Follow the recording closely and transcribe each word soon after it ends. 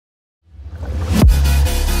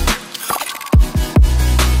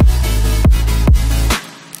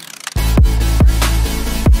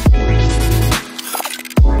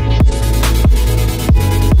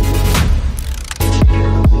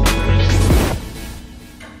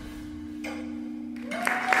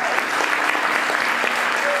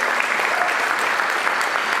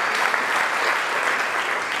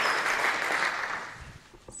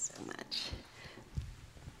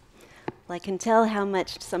can tell how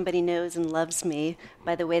much somebody knows and loves me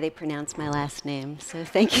by the way they pronounce my last name. So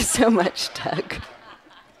thank you so much, Doug.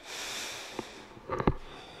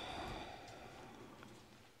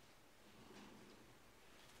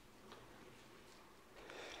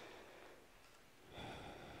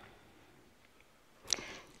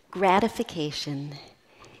 Gratification.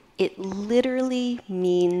 It literally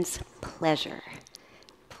means pleasure.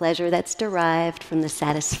 Pleasure that's derived from the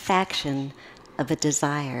satisfaction of a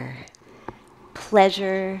desire.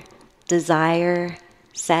 Pleasure, desire,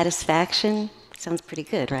 satisfaction. Sounds pretty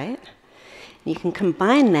good, right? You can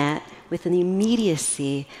combine that with an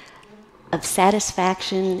immediacy of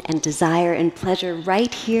satisfaction and desire and pleasure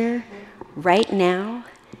right here, right now.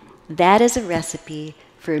 That is a recipe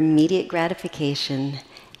for immediate gratification,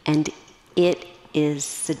 and it is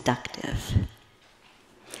seductive.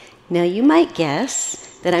 Now, you might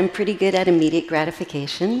guess that I'm pretty good at immediate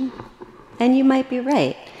gratification, and you might be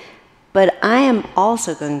right. But I am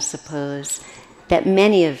also going to suppose that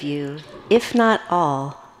many of you, if not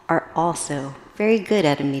all, are also very good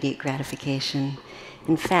at immediate gratification.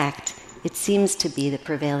 In fact, it seems to be the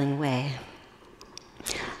prevailing way.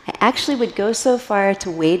 I actually would go so far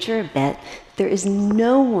to wager a bet there is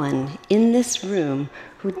no one in this room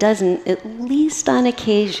who doesn't, at least on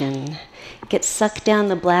occasion, get sucked down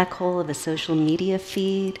the black hole of a social media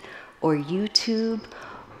feed or YouTube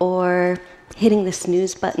or hitting the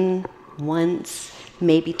snooze button once,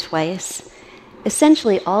 maybe twice.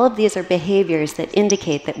 Essentially, all of these are behaviors that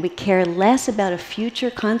indicate that we care less about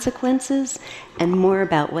future consequences and more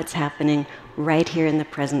about what's happening right here in the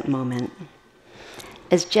present moment.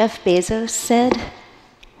 As Jeff Bezos said,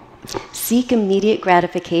 seek immediate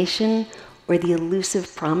gratification or the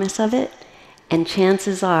elusive promise of it, and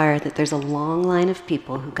chances are that there's a long line of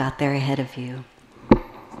people who got there ahead of you.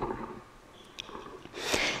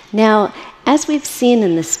 Now, as we've seen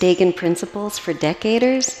in the Stagen principles for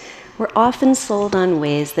decaders, we're often sold on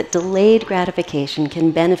ways that delayed gratification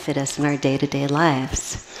can benefit us in our day-to-day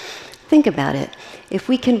lives. Think about it. If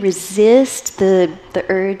we can resist the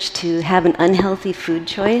urge to have an unhealthy food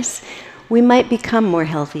choice, we might become more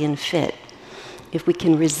healthy and fit. If we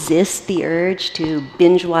can resist the urge to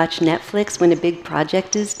binge watch Netflix when a big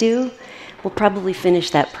project is due, we'll probably finish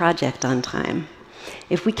that project on time.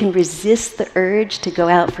 If we can resist the urge to go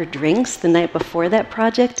out for drinks the night before that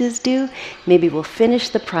project is due, maybe we'll finish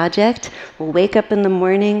the project, we'll wake up in the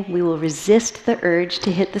morning, we will resist the urge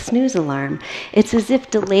to hit the snooze alarm. It's as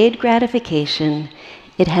if delayed gratification,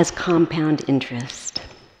 it has compound interest.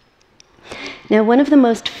 Now, one of the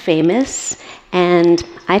most famous and,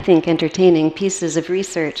 I think, entertaining pieces of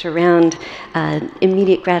research around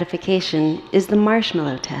immediate gratification is the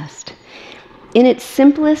marshmallow test. In its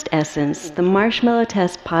simplest essence, the marshmallow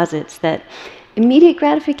test posits that immediate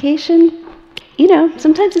gratification,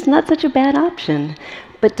 sometimes it's not such a bad option,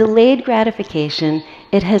 but delayed gratification,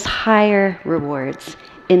 it has higher rewards.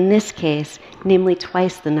 In this case, namely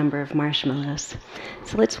twice the number of marshmallows.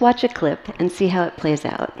 So let's watch a clip and see how it plays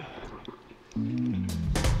out.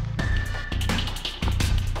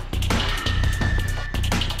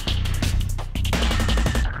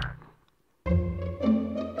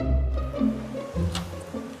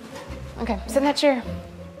 Okay, sit in that chair.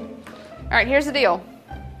 All right, here's the deal.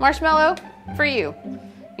 Marshmallow for you.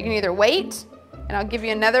 You can either wait, and I'll give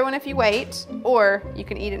you another one if you wait, or you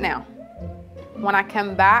can eat it now. When I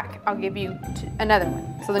come back, I'll give you another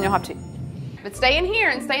one, so then you'll have two. But stay in here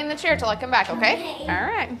and stay in the chair till I come back, okay? All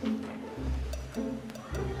right.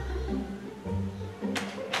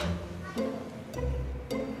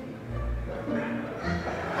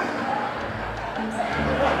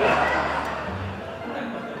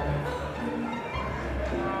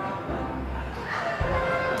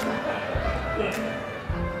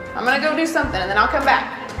 I'm gonna go do something and then I'll come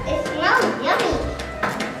back. It smells yummy.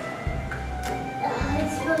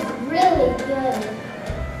 It smells really good.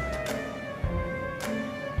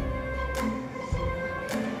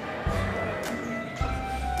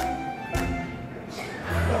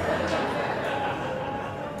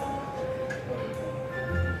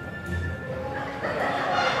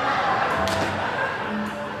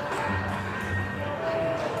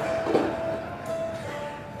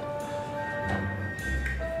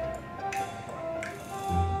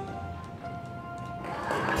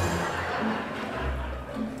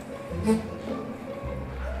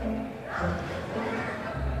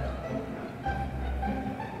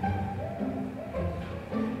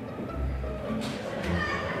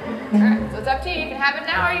 Alright, so it's up to you. You can have it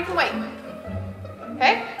now or you can wait.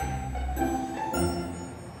 Okay?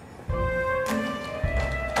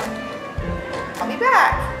 I'll be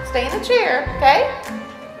back. Stay in the chair, okay?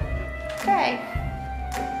 Okay.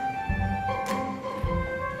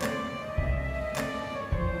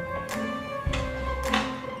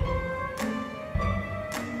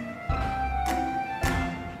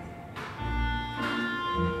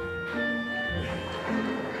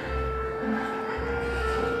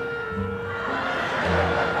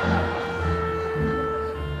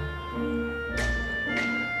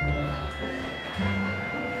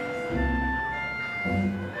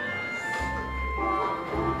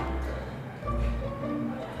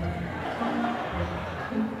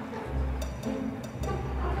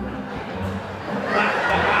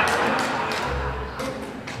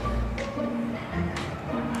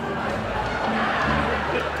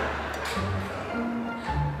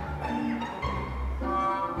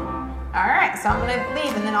 right, so I'm gonna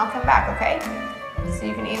leave and then I'll come back, okay? So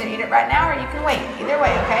you can either eat it right now or you can wait. Either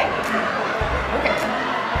way, okay? Okay.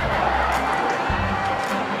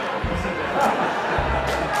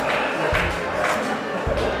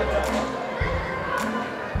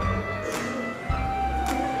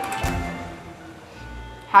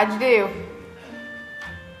 How'd you do?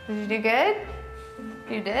 Did you do good?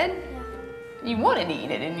 You did? Yeah. You wanted to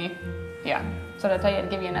eat it, didn't you? Yeah. So did I tell you I'd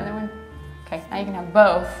give you another one? Okay, now you can have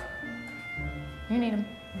both. You need them.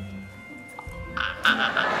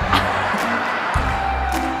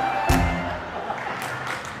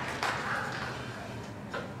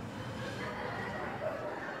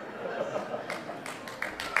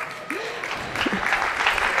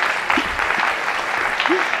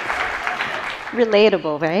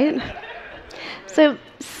 Relatable, right? So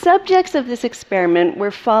subjects of this experiment were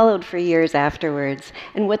followed for years afterwards,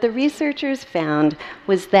 and what the researchers found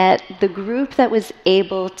was that the group that was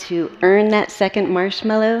able to earn that second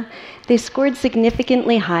marshmallow, they scored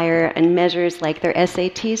significantly higher in measures like their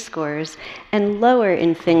SAT scores and lower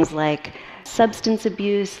in things like substance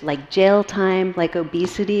abuse, like jail time, like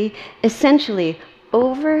obesity. Essentially,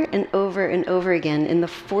 over and over and over again, in the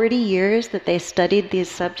 40 years that they studied these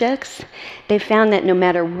subjects, they found that no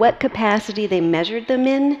matter what capacity they measured them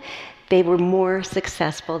in, they were more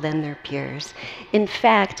successful than their peers. In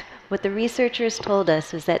fact, what the researchers told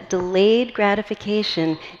us is that delayed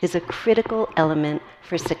gratification is a critical element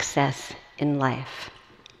for success in life.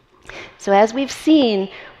 So as we've seen,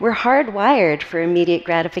 we're hardwired for immediate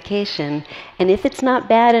gratification, and if it's not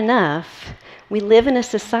bad enough, we live in a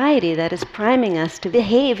society that is priming us to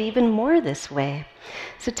behave even more this way.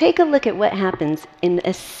 So take a look at what happens in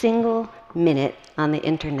a single minute on the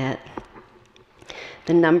internet.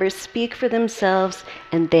 The numbers speak for themselves,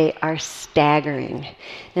 and they are staggering.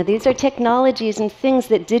 Now, these are technologies and things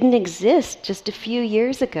that didn't exist just a few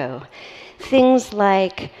years ago. Things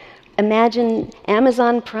like, imagine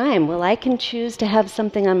Amazon Prime. Well, I can choose to have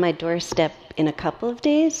something on my doorstep in a couple of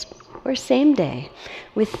days or same day,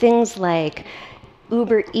 with things like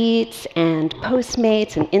Uber Eats and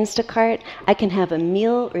Postmates and Instacart. I can have a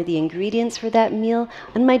meal or the ingredients for that meal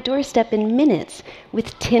on my doorstep in minutes.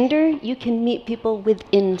 With Tinder, you can meet people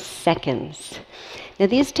within seconds. Now,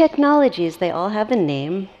 these technologies, they all have a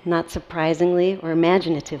name, not surprisingly or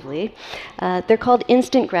imaginatively. They're called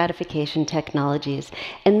instant gratification technologies,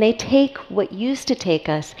 and they take what used to take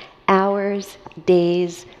us hours,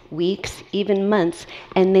 days, weeks, even months,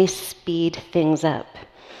 and they speed things up.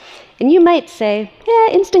 And you might say,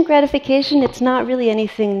 yeah, instant gratification, it's not really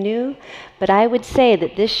anything new, but I would say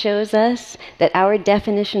that this shows us that our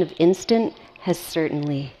definition of instant has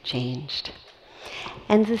certainly changed.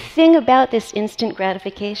 And the thing about this instant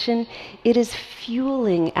gratification, it is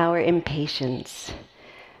fueling our impatience.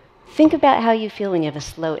 Think about how you feel when you have a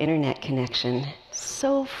slow internet connection.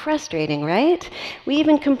 So frustrating, right? We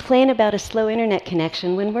even complain about a slow internet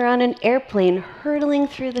connection when we're on an airplane hurtling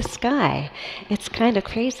through the sky. It's kind of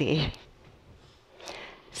crazy.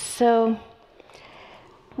 So,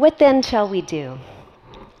 what then shall we do?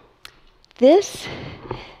 This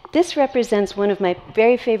represents one of my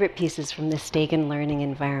very favorite pieces from the Stagen learning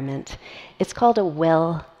environment. It's called a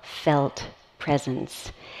well-felt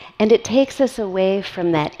presence. And it takes us away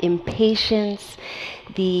from that impatience,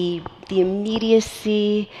 the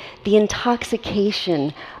immediacy, the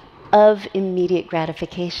intoxication of immediate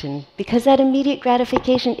gratification. Because that immediate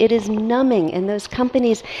gratification, it is numbing, and those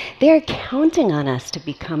companies, they're counting on us to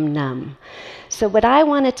become numb. So what I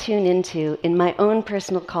want to tune into in my own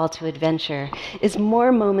personal call to adventure is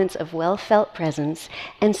more moments of well-felt presence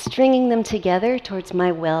and stringing them together towards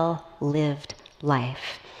my well-lived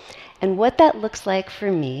life. And what that looks like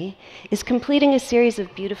for me is completing a series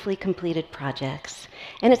of beautifully completed projects.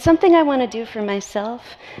 And it's something I want to do for myself,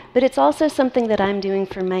 but it's also something that I'm doing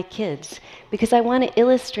for my kids, because I want to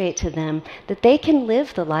illustrate to them that they can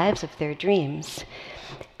live the lives of their dreams.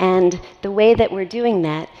 And the way that we're doing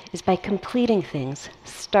that is by completing things,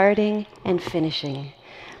 starting and finishing.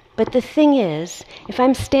 But the thing is, if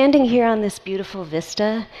I'm standing here on this beautiful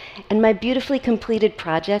vista, and my beautifully completed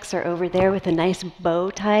projects are over there with a nice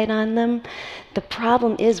bow tied on them, the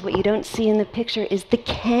problem is what you don't see in the picture is the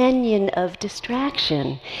canyon of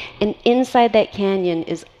distraction. And inside that canyon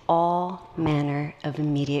is all manner of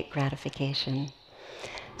immediate gratification.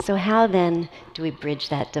 So how then do we bridge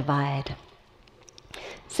that divide?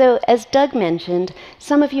 So, as Doug mentioned,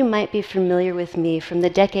 some of you might be familiar with me from the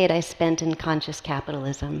decade I spent in conscious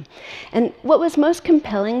capitalism. And what was most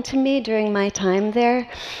compelling to me during my time there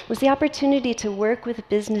was the opportunity to work with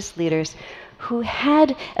business leaders who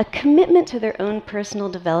had a commitment to their own personal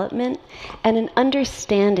development and an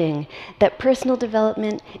understanding that personal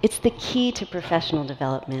development, it's the key to professional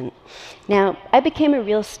development. Now, I became a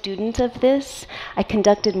real student of this. I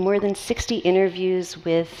conducted more than 60 interviews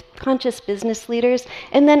with conscious business leaders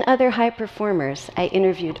and then other high performers. I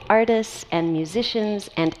interviewed artists and musicians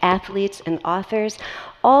and athletes and authors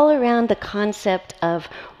all around the concept of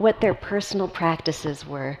what their personal practices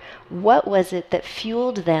were. What was it that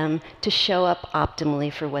fueled them to show up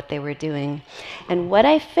optimally for what they were doing? And what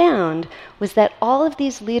I found was that all of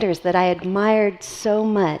these leaders that I admired so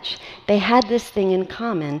much, they had this thing in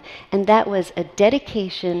common, and that was a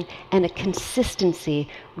dedication and a consistency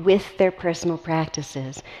with their personal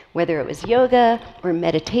practices. Whether it was yoga or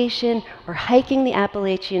meditation or hiking the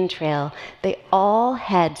Appalachian Trail, they all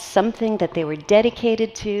had something that they were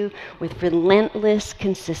dedicated to with relentless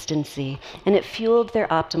consistency, and it fueled their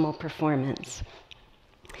optimal performance.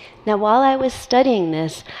 Now, while I was studying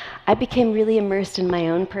this, I became really immersed in my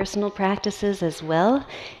own personal practices as well.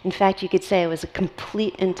 In fact, you could say I was a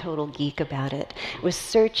complete and total geek about it. I was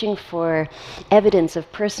searching for evidence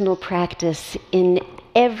of personal practice in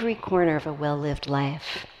every corner of a well-lived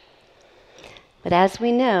life. But as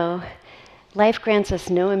we know, life grants us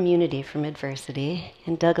no immunity from adversity,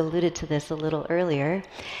 and Doug alluded to this a little earlier,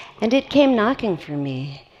 and it came knocking for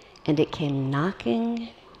me, and it came knocking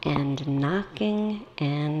and knocking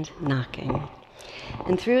and knocking.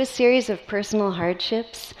 And through a series of personal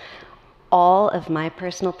hardships, all of my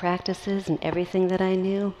personal practices and everything that I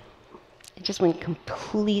knew, it just went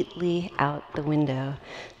completely out the window.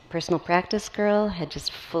 Personal practice girl had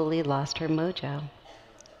just fully lost her mojo.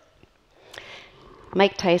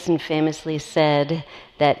 Mike Tyson famously said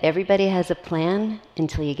that everybody has a plan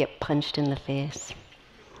until you get punched in the face.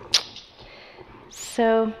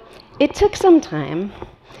 So it took some time,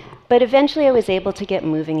 but eventually I was able to get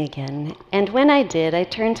moving again. And when I did, I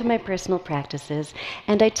turned to my personal practices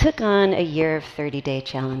and I took on a year of 30-day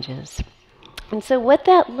challenges. And so what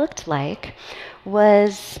that looked like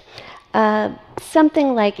was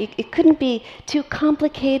something like it couldn't be too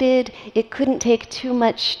complicated, it couldn't take too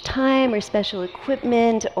much time or special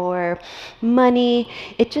equipment or money.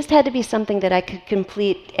 It just had to be something that I could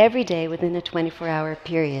complete every day within a 24-hour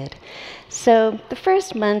period. So the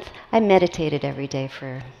first month, I meditated every day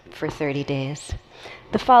for 30 days.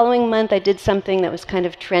 The following month, I did something that was kind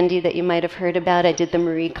of trendy that you might have heard about. I did the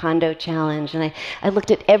Marie Kondo challenge, and I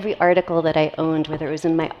looked at every article that I owned, whether it was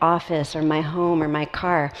in my office or my home or my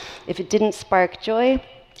car. If it didn't spark joy,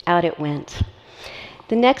 out it went.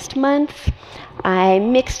 The next month, I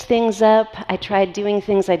mixed things up. I tried doing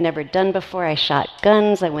things I'd never done before. I shot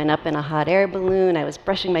guns. I went up in a hot air balloon. I was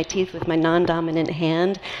brushing my teeth with my non-dominant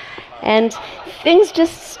hand. And things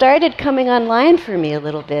just started coming online for me a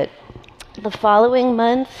little bit. The following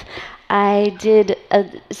month, I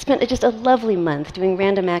spent just a lovely month doing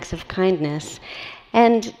random acts of kindness.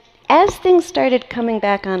 And as things started coming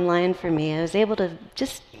back online for me, I was able to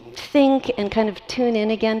just think and kind of tune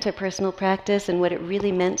in again to personal practice and what it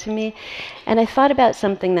really meant to me. And I thought about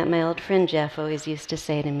something that my old friend Jeff always used to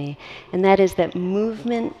say to me, and that is that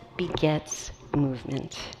movement begets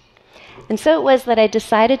movement. And so it was that I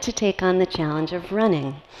decided to take on the challenge of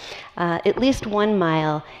running, at least 1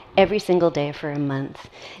 mile every single day for a month.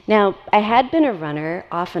 Now, I had been a runner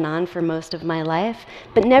off and on for most of my life,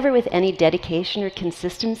 but never with any dedication or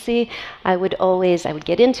consistency. I would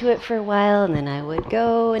get into it for a while, and then I would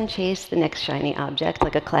go and chase the next shiny object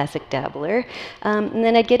like a classic dabbler, and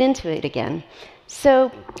then I'd get into it again.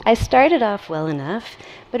 So I started off well enough,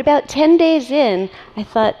 but about 10 days in, I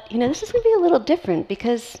thought, this is going to be a little different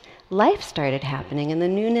because life started happening and the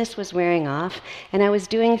newness was wearing off, and I was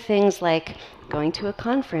doing things like going to a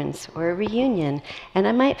conference or a reunion, and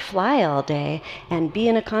I might fly all day and be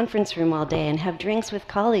in a conference room all day and have drinks with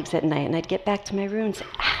colleagues at night, and I'd get back to my room and say,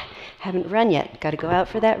 haven't run yet, got to go out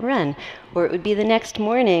for that run. Or it would be the next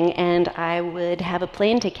morning and I would have a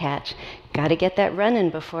plane to catch, got to get that run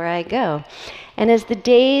in before I go. And as the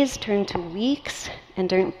days turned to weeks and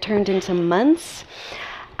turned into months,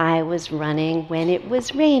 I was running when it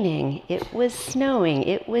was raining, it was snowing,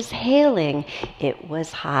 it was hailing, it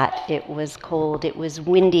was hot, it was cold, it was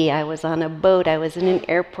windy, I was on a boat, I was in an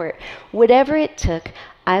airport. Whatever it took,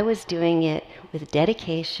 I was doing it with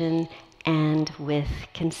dedication and with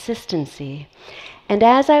consistency. And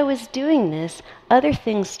as I was doing this, other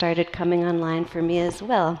things started coming online for me as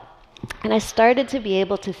well. And I started to be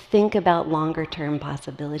able to think about longer-term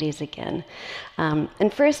possibilities again.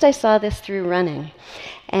 And first I saw this through running.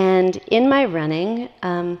 And in my running,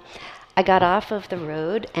 I got off of the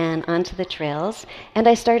road and onto the trails, and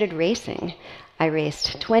I started racing. I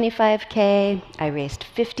raced 25K, I raced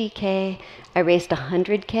 50K, I raced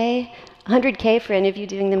 100K. 100K, for any of you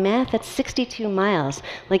doing the math, that's 62 miles.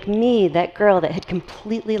 Like me, that girl that had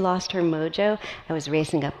completely lost her mojo, I was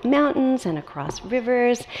racing up mountains and across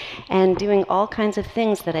rivers and doing all kinds of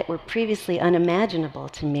things that were previously unimaginable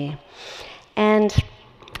to me. And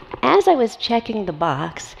as I was checking the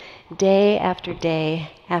box day after day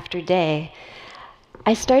after day,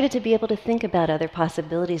 I started to be able to think about other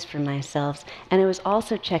possibilities for myself, and I was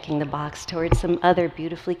also checking the box towards some other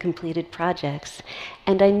beautifully completed projects.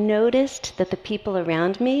 And I noticed that the people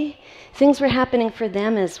around me, things were happening for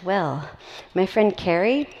them as well. My friend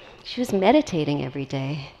Carrie, she was meditating every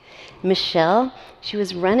day. Michelle, she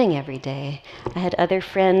was running every day. I had other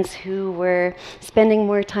friends who were spending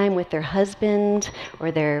more time with their husband or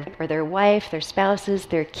their wife, their spouses,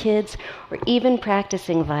 their kids, or even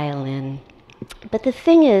practicing violin. But the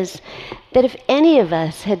thing is that if any of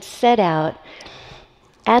us had set out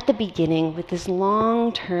at the beginning with this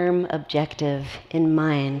long-term objective in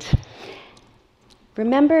mind,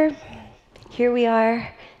 remember, here we are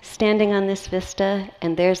standing on this vista,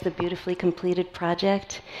 and there's the beautifully completed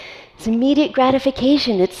project. It's immediate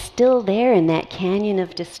gratification. It's still there in that canyon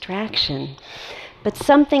of distraction. But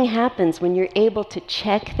something happens when you're able to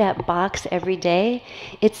check that box every day.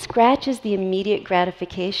 It scratches the immediate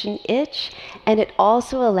gratification itch, and it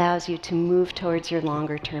also allows you to move towards your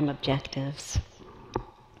longer-term objectives.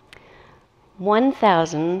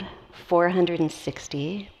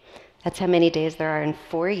 1,460, that's how many days there are in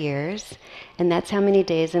 4 years, and that's how many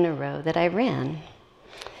days in a row that I ran.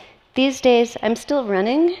 These days, I'm still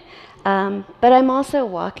running, but I'm also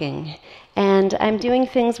walking. And I'm doing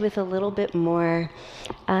things with a little bit more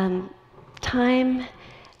time,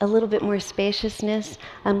 a little bit more spaciousness.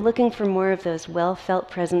 I'm looking for more of those well-felt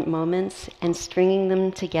present moments and stringing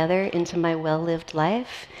them together into my well-lived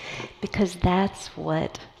life, because that's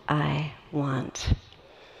what I want.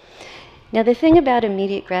 Now, the thing about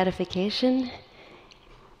immediate gratification,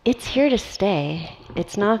 it's here to stay.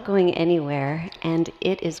 It's not going anywhere, and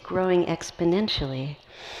it is growing exponentially.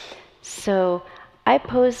 So I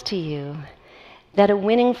pose to you that a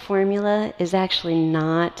winning formula is actually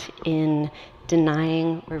not in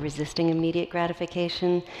denying or resisting immediate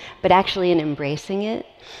gratification, but actually in embracing it.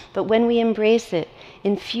 But when we embrace it,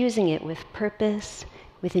 infusing it with purpose,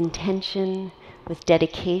 with intention, with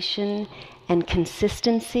dedication, and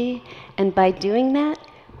consistency, and by doing that,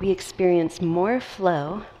 we experience more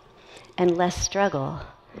flow and less struggle,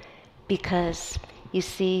 because, you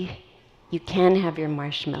see, you can have your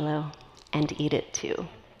marshmallow and eat it too.